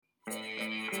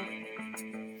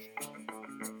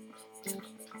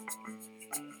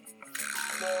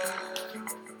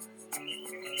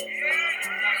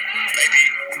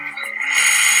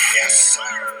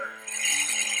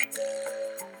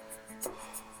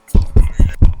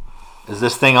Is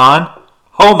this thing on?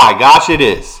 Oh my gosh, it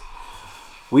is.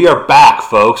 We are back,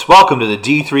 folks. Welcome to the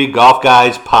D3 Golf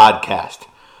Guys podcast.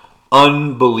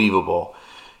 Unbelievable.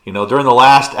 You know, during the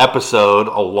last episode,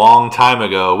 a long time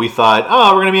ago, we thought,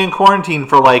 we're going to be in quarantine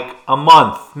for like a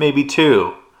month, maybe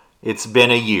two. It's been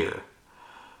a year.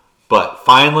 But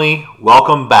finally,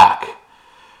 welcome back.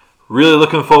 Really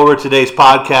looking forward to today's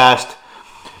podcast.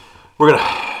 We're going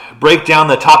to break down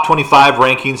the top 25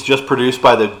 rankings just produced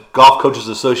by the Golf Coaches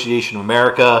Association of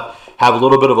America, have a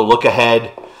little bit of a look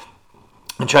ahead,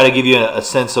 and try to give you a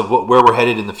sense of where we're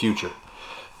headed in the future.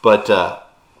 But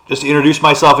just to introduce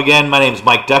myself again, my name is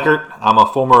Mike Deckert. I'm a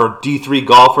former D3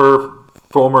 golfer,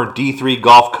 former D3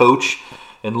 golf coach,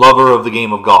 and lover of the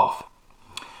game of golf.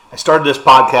 I started this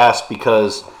podcast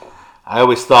because I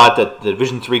always thought that the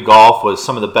Division III golf was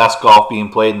some of the best golf being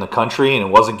played in the country, and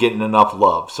it wasn't getting enough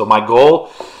love. So my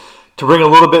goal, to bring a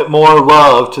little bit more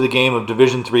love to the game of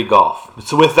Division III golf.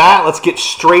 So with that, let's get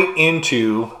straight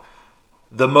into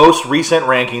the most recent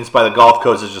rankings by the Golf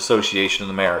Coaches Association of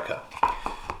America.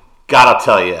 Gotta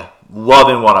tell you,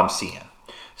 loving what I'm seeing.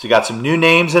 So you got some new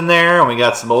names in there, and we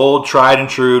got some old, tried and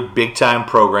true, big-time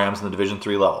programs in the Division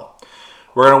III level.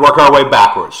 We're going to work our way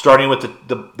backwards, starting with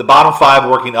the bottom five,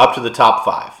 working up to the top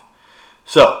five.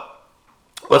 So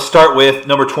let's start with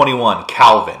number 21,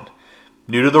 Calvin.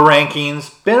 New to the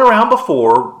rankings, been around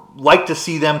before, like to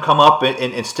see them come up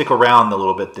and stick around a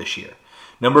little bit this year.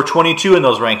 Number 22 in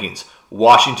those rankings,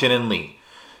 Washington and Lee,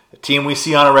 a team we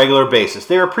see on a regular basis.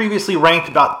 They were previously ranked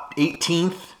about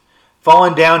 18th,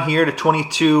 falling down here to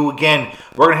 22. Again,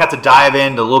 we're going to have to dive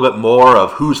into a little bit more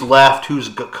of who's left, who's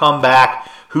come back,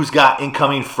 who's got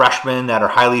incoming freshmen that are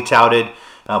highly touted.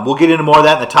 We'll get into more of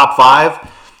that in the top five,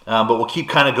 but we'll keep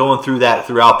kind of going through that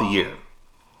throughout the year.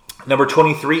 Number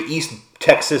 23, East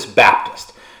Texas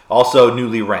Baptist, also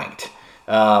newly ranked.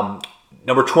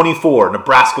 Number 24,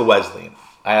 Nebraska Wesleyan.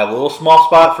 I have a little small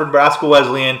spot for Nebraska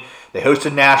Wesleyan. They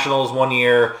hosted nationals one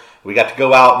year. We got to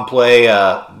go out and play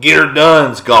Gator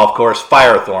Dunn's golf course,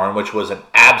 Firethorn, which was an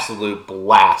absolute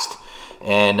blast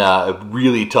and a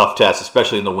really tough test,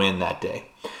 especially in the wind that day.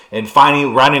 And finally,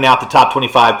 rounding out the top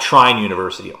 25, Trine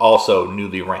University, also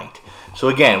newly ranked. So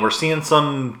again, we're seeing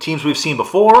some teams we've seen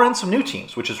before and some new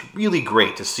teams, which is really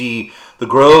great to see the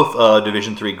growth of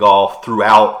Division III golf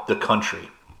throughout the country.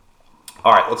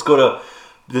 All right, let's go to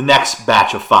the next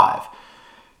batch of five.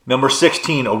 Number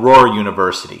 16, Aurora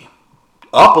University.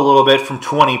 Up a little bit from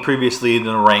 20 previously in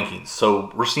the rankings.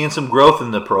 So we're seeing some growth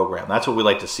in the program. That's what we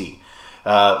like to see.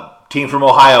 Team from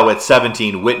Ohio at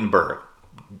 17, Wittenberg.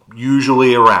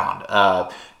 Usually around.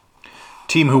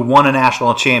 Team who won a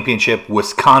national championship,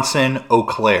 Wisconsin Eau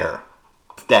Claire.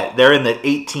 They're in the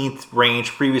 18th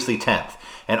range, previously 10th.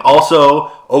 And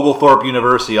also Oglethorpe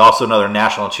University, also another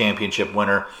national championship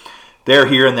winner. They're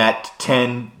here in that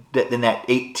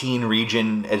 18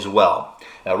 region as well.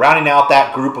 Rounding out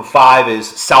that group of five is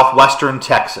Southwestern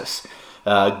Texas.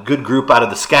 Good group out of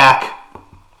the SCAC.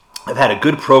 They've had a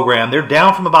good program. They're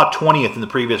down from about 20th in the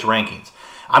previous rankings.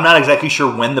 I'm not exactly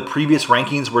sure when the previous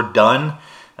rankings were done.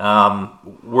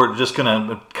 We're just going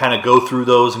to kind of go through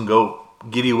those and go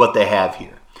give you what they have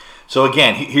here. So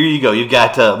again, here you go. You've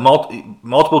got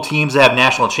multiple teams that have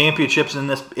national championships in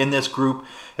this group,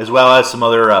 as well as some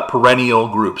other perennial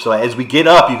groups. So as we get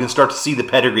up, you can start to see the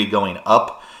pedigree going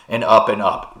up and up and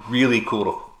up. Really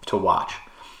cool to watch.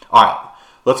 All right,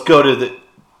 let's go to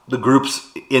the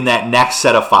groups in that next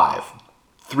set of five.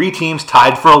 Three teams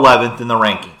tied for 11th in the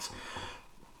rankings.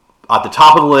 At the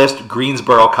top of the list,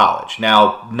 Greensboro College.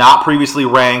 Now, not previously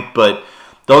ranked, but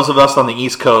those of us on the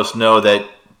East Coast know that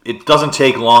it doesn't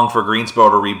take long for Greensboro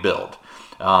to rebuild.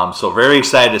 So very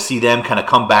excited to see them kind of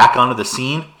come back onto the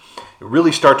scene.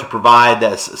 Really start to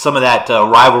provide some of that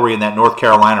rivalry in that North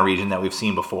Carolina region that we've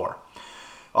seen before.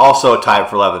 Also tied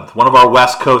for 11th, one of our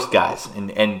West Coast guys.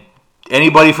 And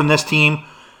anybody from this team,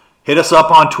 hit us up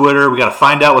on Twitter. We got to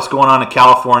find out what's going on in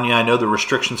California. I know the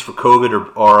restrictions for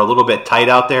COVID are a little bit tight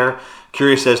out there.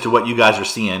 Curious as to what you guys are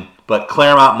seeing. But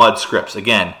Claremont Mud Scripts,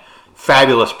 again,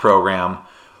 fabulous program,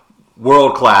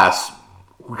 world class.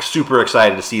 We're super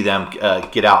excited to see them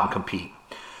get out and compete.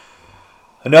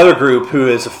 Another group who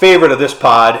is a favorite of this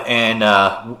pod and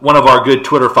one of our good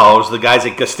Twitter followers, the guys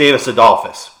at Gustavus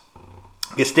Adolphus.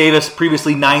 Gustavus,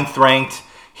 previously 9th ranked.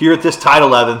 Here at this tied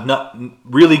 11th,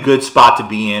 really good spot to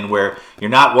be in where you're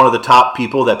not one of the top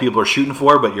people that people are shooting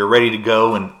for, but you're ready to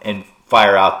go and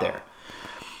fire out there.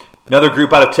 Another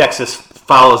group out of Texas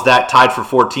follows that, tied for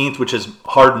 14th, which is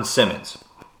Hardin-Simmons.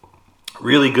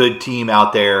 Really good team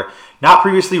out there. Not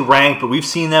previously ranked, but we've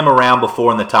seen them around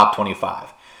before in the top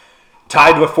 25.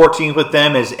 Tied with 14th with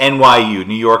them is NYU,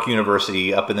 New York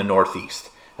University, up in the Northeast.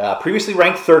 Previously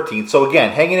ranked 13th, so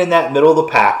again, hanging in that middle of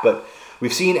the pack, but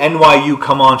we've seen NYU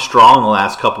come on strong in the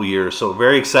last couple years, so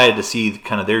very excited to see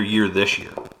kind of their year this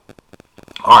year.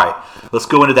 All right, let's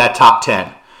go into that top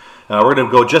 10. We're going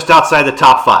to go just outside the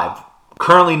top 5.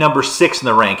 Currently number 6 in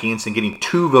the rankings and getting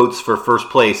 2 votes for first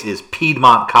place is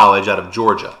Piedmont College out of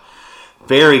Georgia.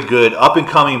 Very good,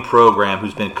 up-and-coming program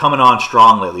who's been coming on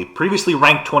strong lately. Previously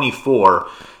ranked 24.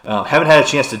 Haven't had a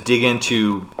chance to dig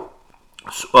into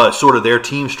sort of their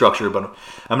team structure, but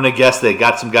I'm going to guess they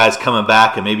got some guys coming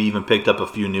back and maybe even picked up a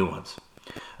few new ones.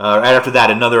 Right after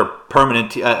that, another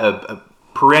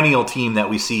perennial team that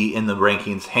we see in the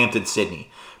rankings, Hampton-Sydney.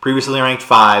 Previously ranked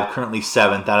 5, currently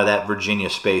 7th out of that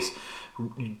Virginia space.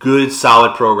 Good,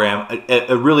 solid program.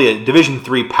 Really a Division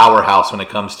III powerhouse when it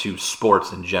comes to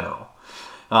sports in general.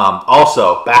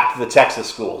 Also, back to the Texas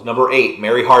schools. Number 8,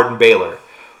 Mary Hardin-Baylor.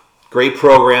 Great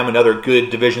program, another good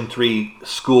Division III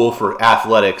school for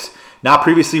athletics. Not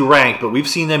previously ranked, but we've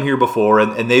seen them here before,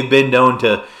 and they've been known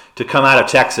to come out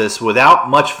of Texas without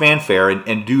much fanfare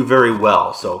and do very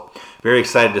well. So very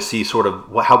excited to see sort of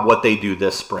what they do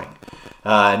this spring.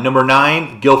 Number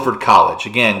 9, Guilford College.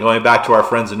 Again, going back to our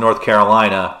friends in North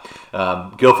Carolina,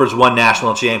 Guilford's won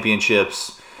national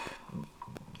championships.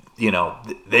 You know,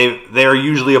 they're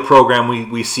usually a program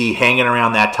we see hanging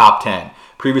around that top 10.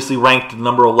 Previously ranked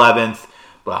number 11th,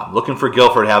 but I'm looking for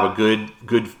Guilford to have a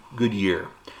good year.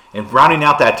 And rounding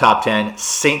out that top 10,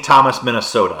 St. Thomas,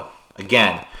 Minnesota.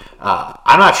 Again,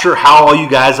 I'm not sure how all you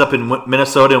guys up in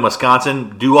Minnesota and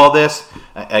Wisconsin do all this.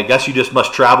 I guess you just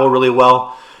must travel really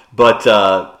well. But,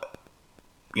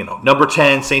 number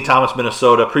 10, St. Thomas,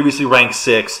 Minnesota, previously ranked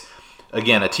 6.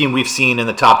 Again, a team we've seen in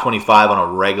the top 25 on a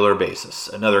regular basis.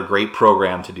 Another great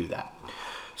program to do that.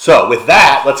 So, with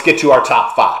that, let's get to our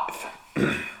top 5.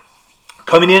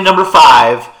 Coming in at number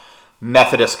 5,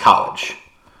 Methodist College.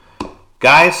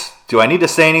 Guys, do I need to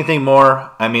say anything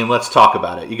more? I mean, let's talk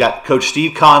about it. You got Coach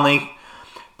Steve Conley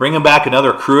bringing back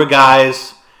another crew of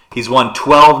guys. He's won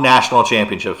 12 national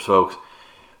championships, folks.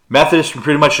 Methodist can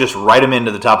pretty much just write him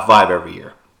into the top 5 every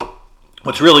year.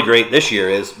 What's really great this year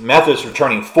is Methodist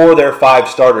returning 4 of their 5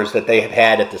 starters that they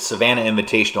had at the Savannah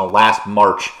Invitational last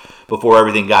March before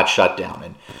everything got shut down.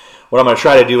 And what I'm going to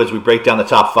try to do as we break down the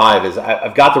top 5 is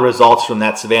I've got the results from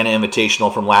that Savannah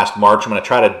Invitational from last March. I'm going to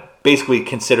try to basically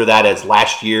consider that as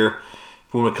last year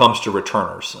when it comes to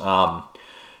returners.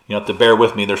 You have to bear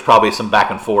with me. There's probably some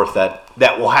back and forth that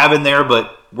we'll have in there,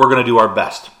 but we're going to do our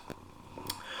best.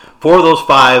 4 of those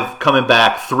 5 coming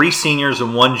back, 3 seniors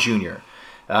and 1 junior.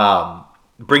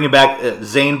 Bringing back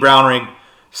Zane Brownrigg,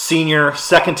 senior,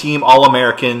 second team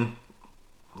All-American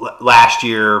last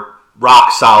year,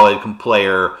 rock solid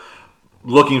player.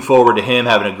 Looking forward to him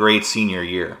having a great senior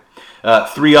year.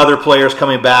 3 other players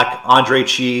coming back, Andre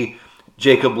Chi,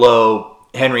 Jacob Lowe,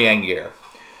 Henry Angier.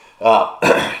 But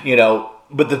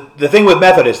the thing with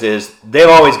Methodist is they've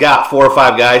always got 4 or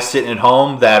 5 guys sitting at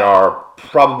home that are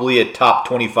probably a top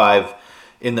 25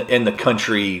 in the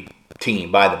country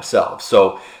team by themselves.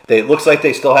 So it looks like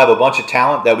they still have a bunch of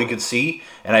talent that we could see.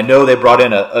 And I know they brought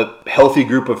in a healthy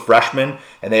group of freshmen,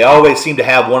 and they always seem to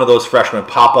have one of those freshmen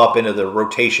pop up into the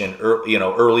rotation,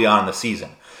 early on in the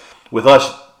season. With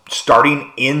us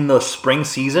starting in the spring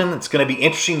season, it's going to be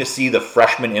interesting to see the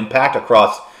freshman impact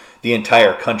across the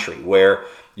entire country, where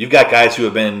you've got guys who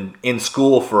have been in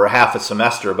school for half a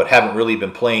semester but haven't really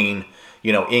been playing,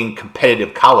 in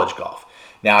competitive college golf.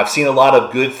 Now, I've seen a lot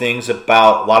of good things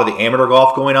about a lot of the amateur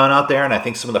golf going on out there, and I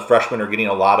think some of the freshmen are getting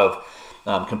a lot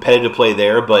of competitive play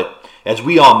there. But as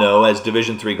we all know, as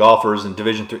Division III golfers and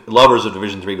lovers of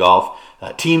Division III golf,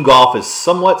 team golf is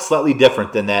slightly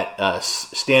different than that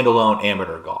standalone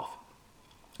amateur golf.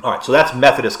 All right, so that's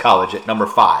Methodist College at number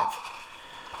 5.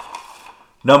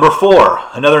 Number 4,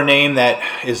 another name that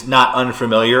is not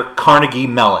unfamiliar, Carnegie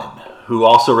Mellon, who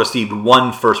also received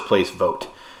 1 first-place vote.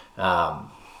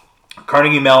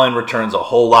 Carnegie Mellon returns a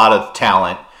whole lot of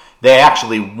talent. They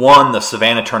actually won the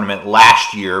Savannah tournament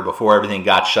last year before everything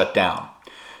got shut down.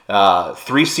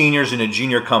 3 seniors and a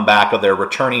junior come back of their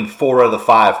returning 4 of the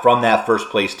 5 from that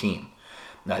first-place team.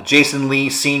 Jason Lee,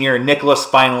 senior, Nicholas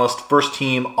finalist, first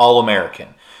team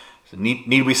All-American. So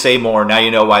need we say more? Now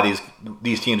you know why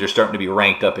these teams are starting to be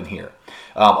ranked up in here.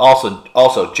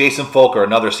 Also, Jason Folker,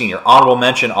 another senior, honorable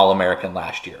mention All-American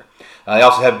last year. They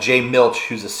also have Jay Milch,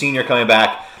 who's a senior coming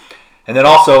back. And then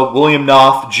also William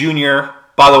Knopf, Jr.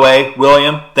 By the way,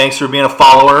 William, thanks for being a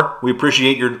follower. We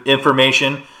appreciate your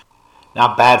information.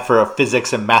 Not bad for a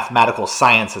physics and mathematical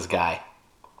sciences guy.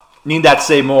 Need that to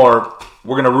say more,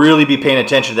 we're going to really be paying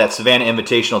attention to that Savannah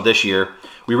Invitational this year.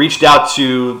 We reached out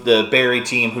to the Barry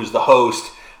team, who's the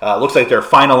host. Looks like they're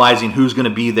finalizing who's going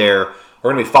to be there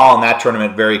we're going to be following that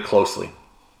tournament very closely.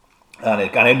 And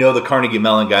I know the Carnegie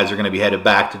Mellon guys are going to be headed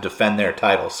back to defend their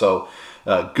title. So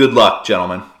good luck,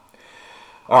 gentlemen.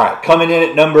 All right, coming in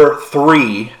at number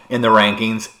 3 in the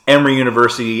rankings, Emory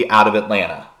University out of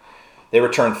Atlanta. They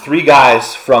returned 3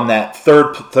 guys from that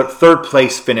third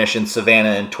place finish in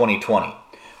Savannah in 2020.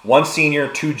 1 senior,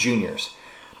 2 juniors.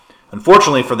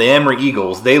 Unfortunately for the Emory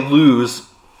Eagles, they lose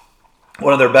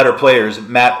one of their better players,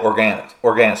 Matt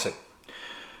Organisic.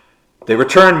 They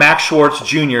return Max Schwartz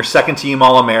Jr., second-team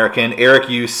All-American, Eric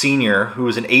Yu Sr., who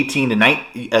was an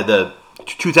the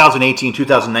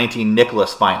 2018-2019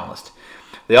 Nicholas finalist.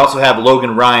 They also have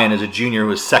Logan Ryan as a junior who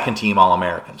was second-team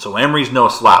All-American. So Emory's no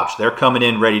slouch. They're coming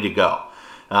in ready to go.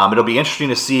 It'll be interesting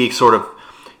to see sort of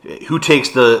who takes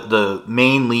the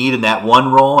main lead in that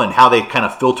one role and how they kind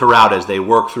of filter out as they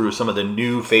work through some of the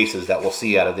new faces that we'll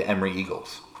see out of the Emory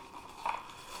Eagles.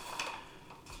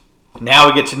 Now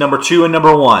we get to number 2 and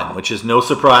number 1, which is no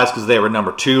surprise because they were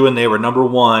number 2 and they were number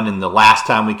 1 in the last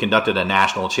time we conducted a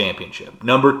national championship.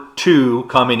 Number 2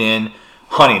 coming in,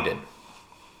 Huntingdon.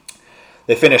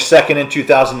 They finished second in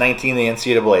 2019 in the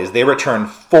NCAAs. They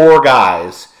returned 4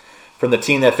 guys from the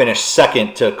team that finished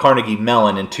second to Carnegie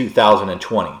Mellon in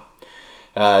 2020.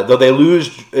 Though they lose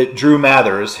Drew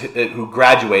Mathers, who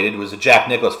graduated, was a Jack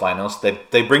Nicklaus finalist,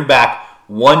 they bring back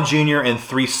 1 junior and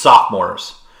 3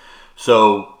 sophomores.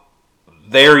 So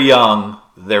they're young,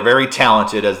 they're very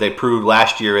talented, as they proved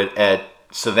last year at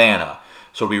Savannah.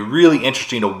 So it'll be really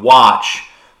interesting to watch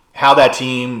how that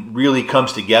team really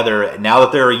comes together now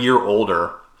that they're a year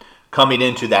older coming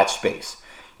into that space.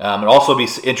 It'll also be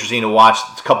interesting to watch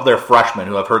a couple of their freshmen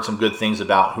who I've heard some good things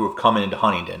about who have come into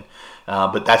Huntingdon.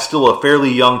 But that's still a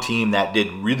fairly young team that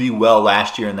did really well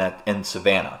last year in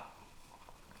Savannah.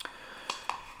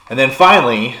 And then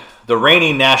finally, the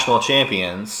reigning national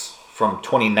champions from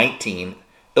 2019,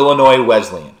 Illinois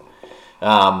Wesleyan.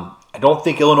 I don't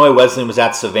think Illinois Wesleyan was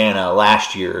at Savannah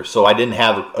last year, so I didn't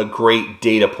have a great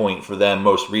data point for them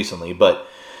most recently. But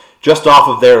just off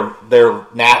of their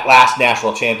last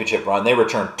national championship run, they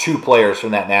returned 2 players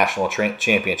from that national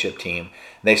championship team.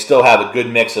 They still have a good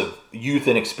mix of youth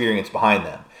and experience behind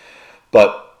them.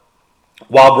 But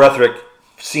Wild Bretherick,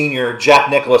 senior,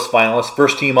 Jack Nicklaus finalist,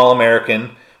 first-team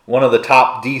All-American, one of the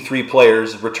top D3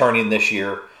 players returning this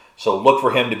year. So look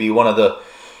for him to be one of the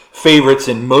favorites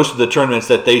in most of the tournaments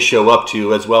that they show up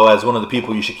to, as well as one of the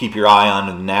people you should keep your eye on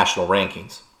in the national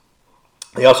rankings.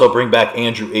 They also bring back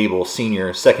Andrew Abel,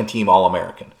 senior, second-team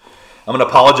All-American. I'm going to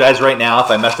apologize right now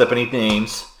if I messed up any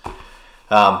names.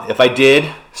 If I did,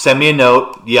 send me a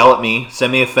note, yell at me,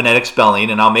 send me a phonetic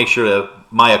spelling, and I'll make sure to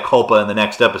mea culpa in the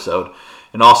next episode.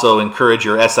 And also encourage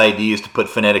your SIDs to put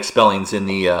phonetic spellings in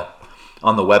the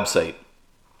on the website.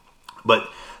 But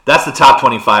that's the top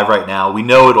 25 right now. We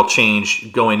know it'll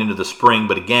change going into the spring,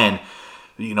 but again,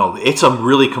 it's a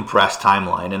really compressed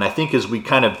timeline. And I think as we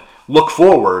kind of look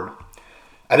forward,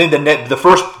 I think the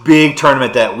first big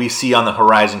tournament that we see on the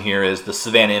horizon here is the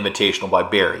Savannah Invitational by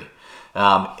Barry.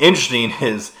 Interesting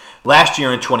is last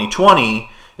year in 2020,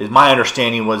 is my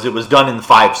understanding was it was done in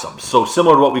fivesomes. So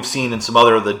similar to what we've seen in some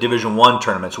other of the Division I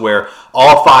tournaments where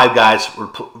all 5 guys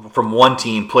from one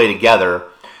team play together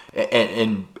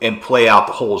and play out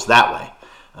the holes that way.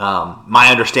 My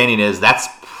understanding is that's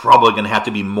probably going to have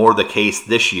to be more the case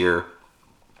this year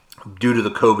due to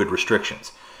the COVID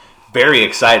restrictions. Very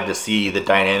excited to see the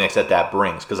dynamics that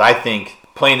brings because I think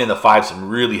playing in the fivesome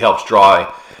really helps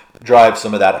drive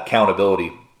some of that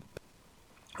accountability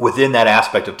within that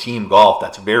aspect of team golf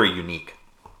that's very unique.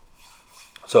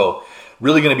 So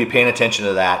really going to be paying attention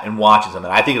to that and watching them.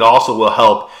 And I think it also will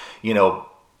help,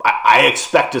 I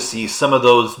expect to see some of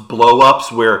those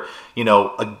blow-ups where,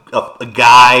 a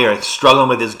guy is struggling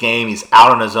with his game, he's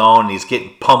out on his own, and he's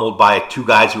getting pummeled by 2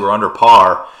 guys who are under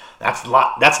par. That's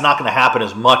not going to happen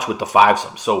as much with the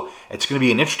fivesome. So it's going to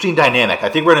be an interesting dynamic. I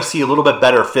think we're going to see a little bit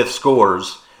better fifth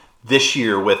scores this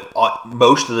year with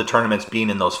most of the tournaments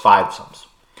being in those fivesomes.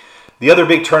 The other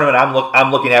big tournament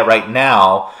I'm looking at right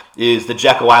now is the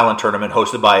Jekyll Island tournament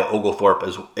hosted by Oglethorpe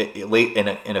late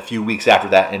in a few weeks after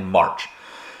that in March.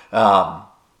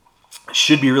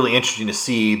 Should be really interesting to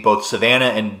see both Savannah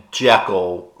and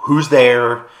Jekyll, who's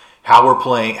there, how we're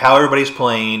playing, how everybody's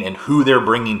playing, and who they're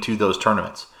bringing to those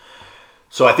tournaments.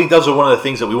 So I think those are one of the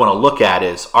things that we want to look at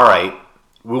is, all right,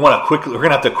 we're going to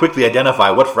have to quickly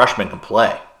identify what freshmen can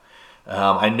play.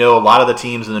 I know a lot of the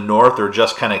teams in the North are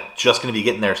just going to be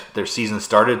getting their season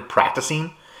started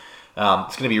practicing.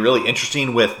 It's going to be really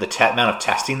interesting with the amount of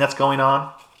testing that's going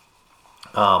on.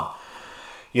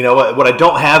 What I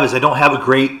don't have is I don't have a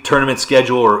great tournament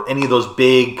schedule or any of those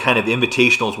big kind of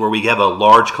invitationals where we have a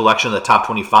large collection of the top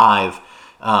 25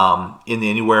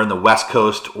 anywhere in the West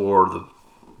Coast or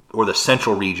the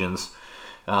central regions.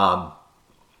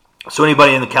 So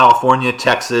anybody in the California,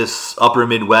 Texas, upper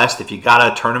Midwest, if you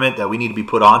got a tournament that we need to be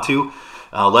put onto,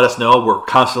 let us know. We're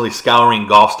constantly scouring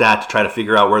GolfStat to try to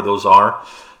figure out where those are.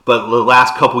 But the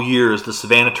last couple years, the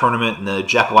Savannah tournament and the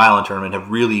Jekyll Island tournament have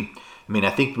really, I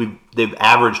think they've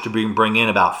averaged to bring in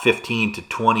about 15 to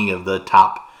 20 of the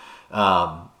top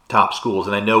schools.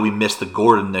 And I know we missed the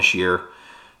Gordon this year,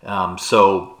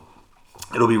 so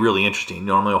it'll be really interesting.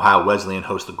 Normally Ohio Wesleyan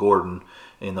hosts the Gordon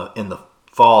in the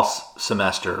fall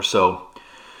semester, so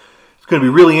it's going to be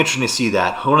really interesting to see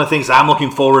that. One of the things I'm looking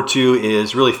forward to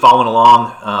is really following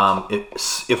along.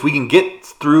 If we can get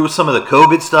through some of the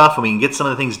COVID stuff and we can get some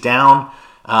of the things down,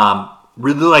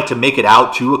 really like to make it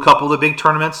out to a couple of the big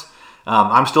tournaments.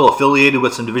 I'm still affiliated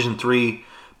with some Division III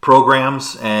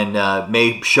programs and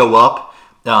may show up.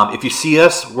 If you see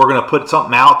us, we're going to put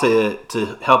something out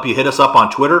to help you. Hit us up on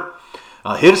Twitter.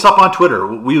 Hit us up on Twitter.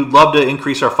 We would love to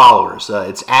increase our followers.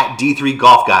 It's at D3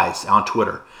 Golf Guys on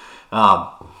Twitter.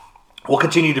 We'll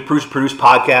continue to produce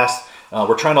podcasts.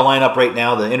 We're trying to line up right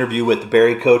now the interview with the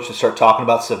Barry coach to start talking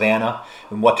about Savannah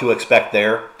and what to expect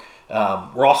there.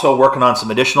 We're also working on some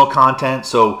additional content.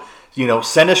 So,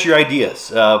 send us your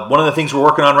ideas. One of the things we're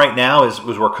working on right now is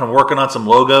we're working on some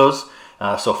logos.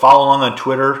 So follow along on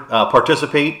Twitter,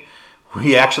 participate.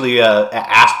 We actually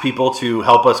asked people to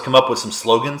help us come up with some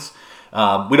slogans.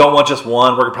 We don't want just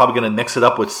one. We're probably going to mix it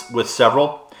up with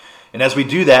several. And as we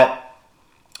do that,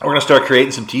 we're going to start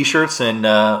creating some T-shirts, and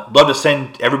love to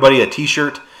send everybody a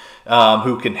T-shirt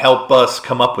who can help us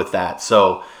come up with that.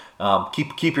 So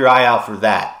keep your eye out for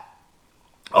that.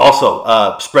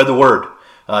 Also, spread the word.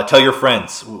 Tell your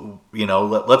friends.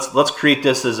 Let's create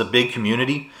this as a big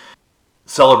community.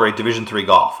 Celebrate Division III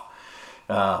golf.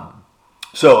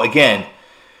 So again,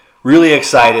 really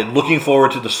excited. Looking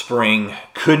forward to the spring.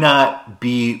 Could not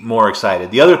be more excited.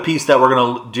 The other piece that we're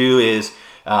going to do is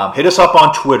hit us up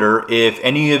on Twitter if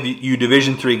any of you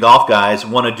Division III golf guys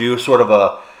want to do sort of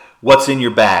a what's in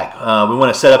your bag. We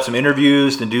want to set up some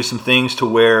interviews and do some things to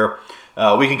where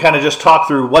we can kind of just talk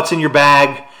through what's in your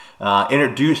bag,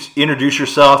 introduce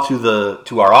yourself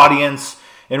to our audience,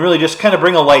 and really just kind of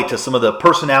bring a light to some of the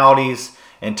personalities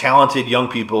and talented young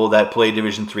people that play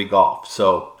Division III golf.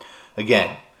 So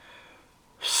again,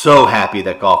 so happy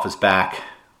that golf is back.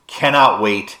 Cannot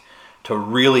wait to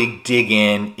really dig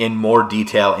in more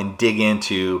detail and dig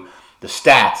into the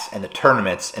stats and the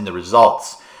tournaments and the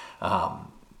results.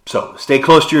 So stay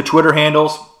close to your Twitter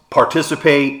handles,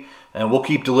 participate, and we'll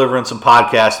keep delivering some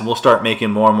podcasts, and we'll start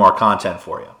making more and more content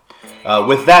for you.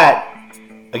 With that,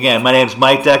 again, my name is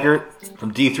Mike Deckert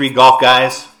from D3 Golf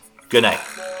Guys. Good night.